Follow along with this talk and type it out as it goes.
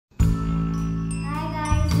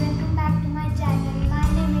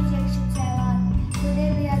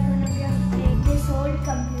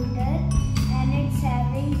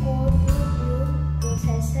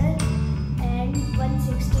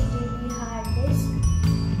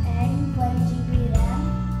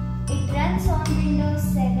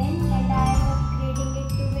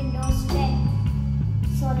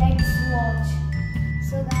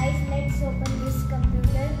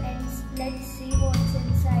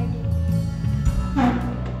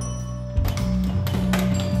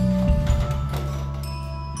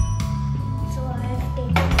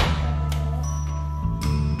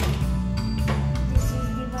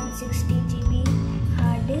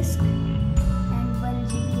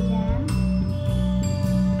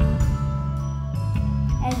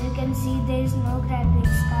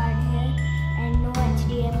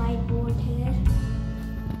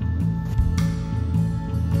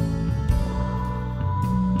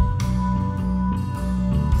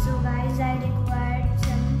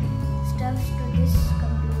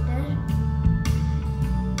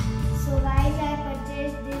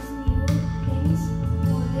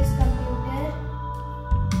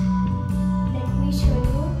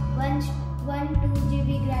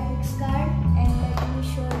graphics card, and let me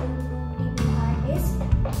show you 2 TB hard disk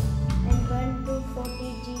and 1 240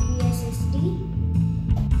 GB SSD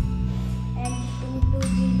and 2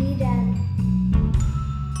 GB RAM.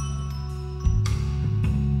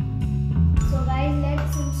 So guys,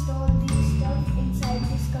 let's install these stuff inside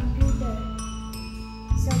this computer.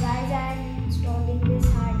 So guys, I am installing this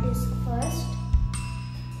hard disk first.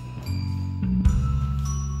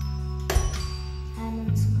 I am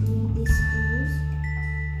unscrewing these screws.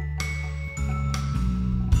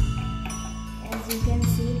 As you can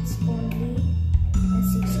see, it's only a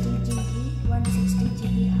 160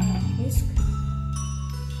 GB hard disk.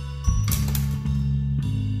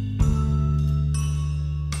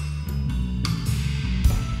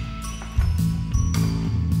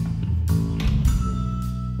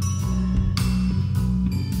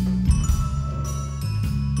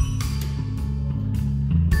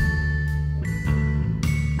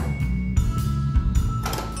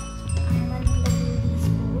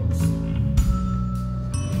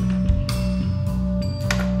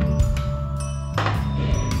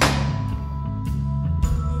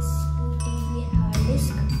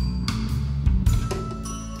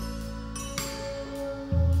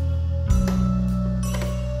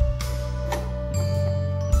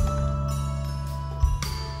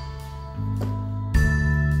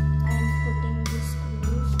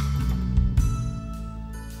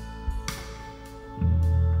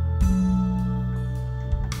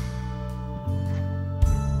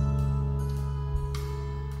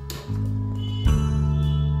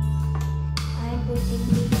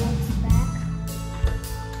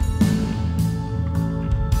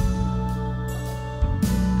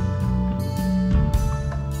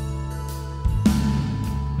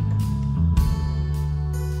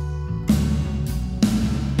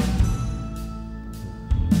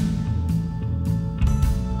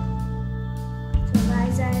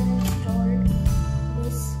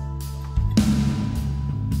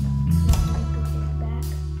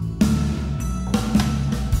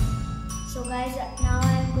 Guys, now I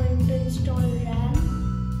am going to install RAM.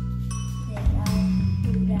 There are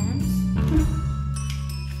 2 RAMs.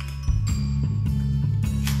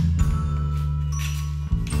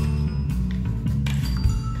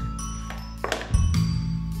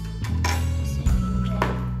 Second RAM.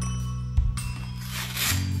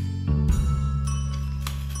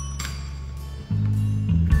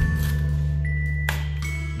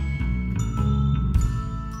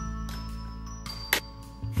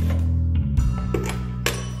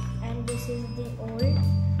 This is the old 1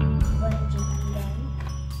 GB RAM.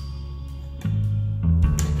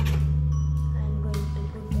 I'm going to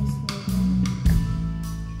put this new one.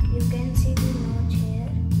 You can see the notch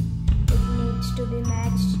here. It needs to be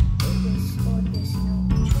matched to this or this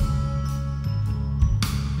notch.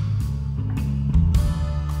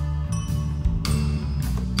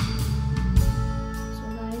 So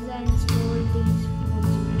guys, I installed these 4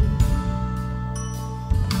 GB.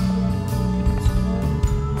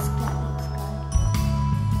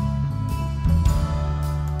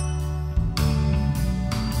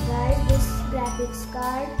 Graphics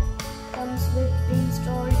card comes with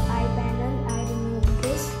pre-installed iPanel. I removed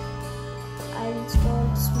this. I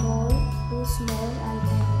installed 2 small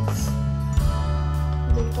iPanels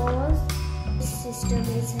because this system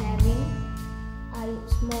is having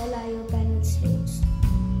small I/O panel slates.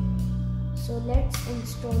 So let's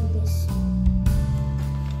install this.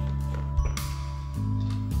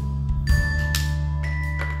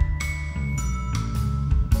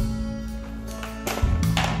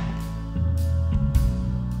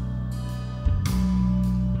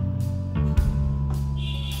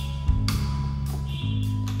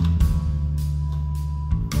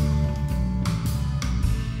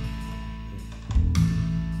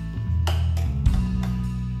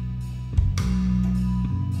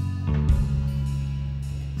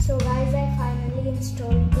 So guys, I finally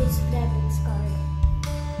installed this graphics card.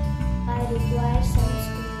 I require some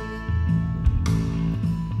screws.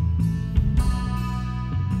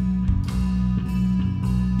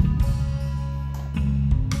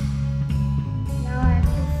 Now I have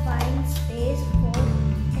to find space for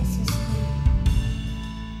SSD.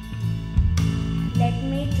 Let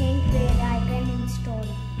me think where I can install.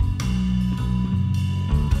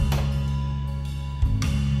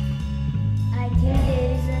 I think there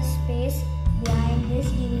is a space behind this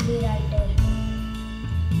DVD writer.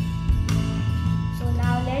 So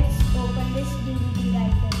now let's open this DVD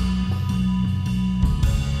writer.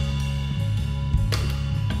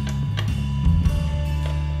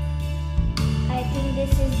 I think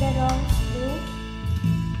this is the wrong screw.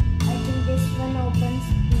 I think this one opens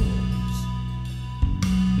the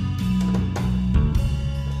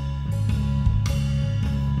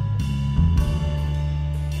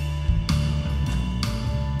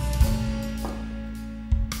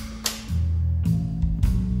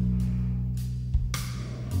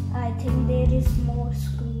I think there is more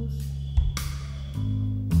screws.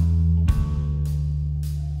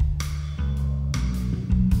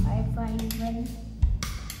 I find one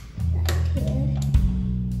here.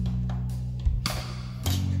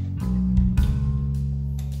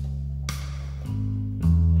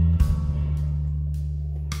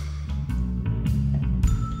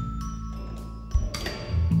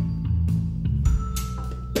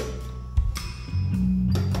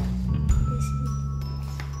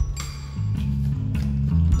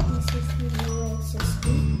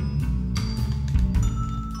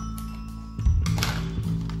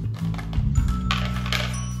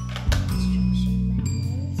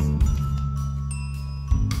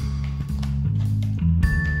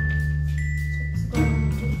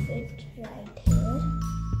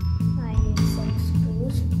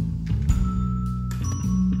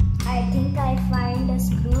 I find a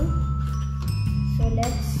screw, so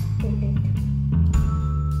let's put it.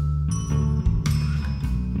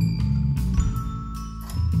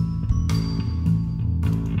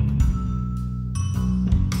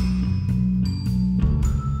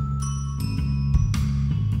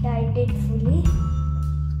 Tight it fully.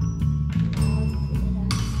 Now there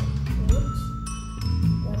are some bolts,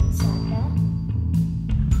 one SATA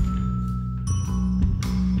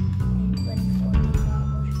and one for the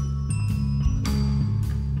power.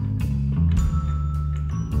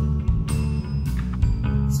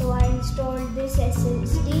 So I installed this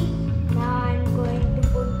SSD. Now I'm going to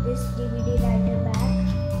put this DVD writer back.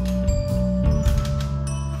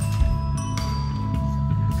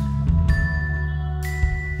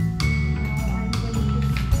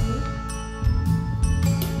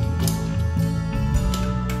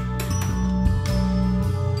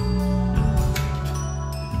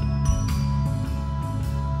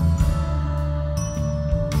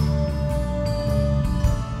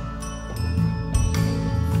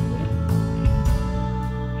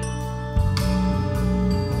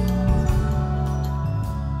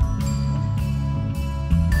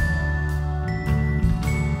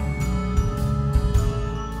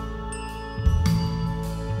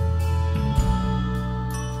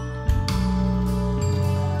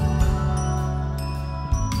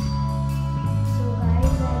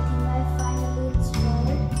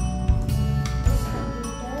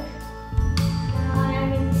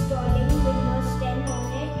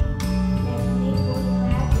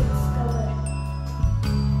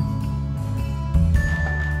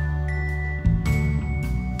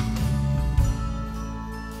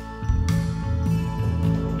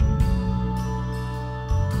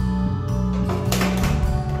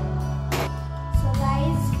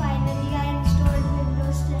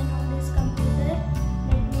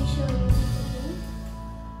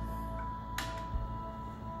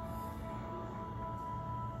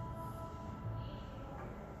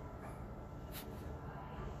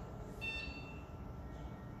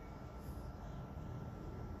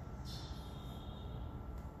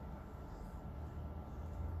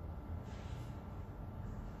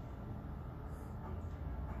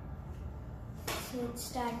 So it's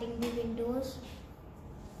starting the windows.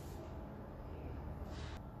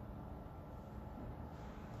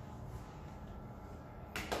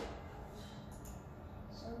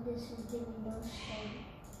 So this is the Windows 10.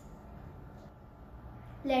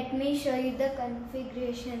 Let me show you the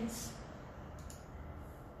configurations.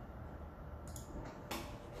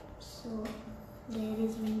 So there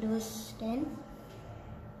is Windows 10.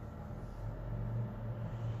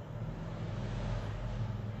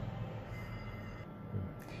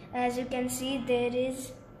 As you can see, there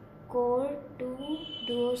is Core 2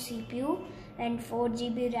 Duo CPU and 4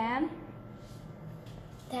 GB RAM.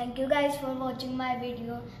 Thank you guys for watching my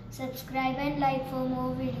video. Subscribe and like for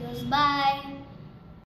more videos. Bye.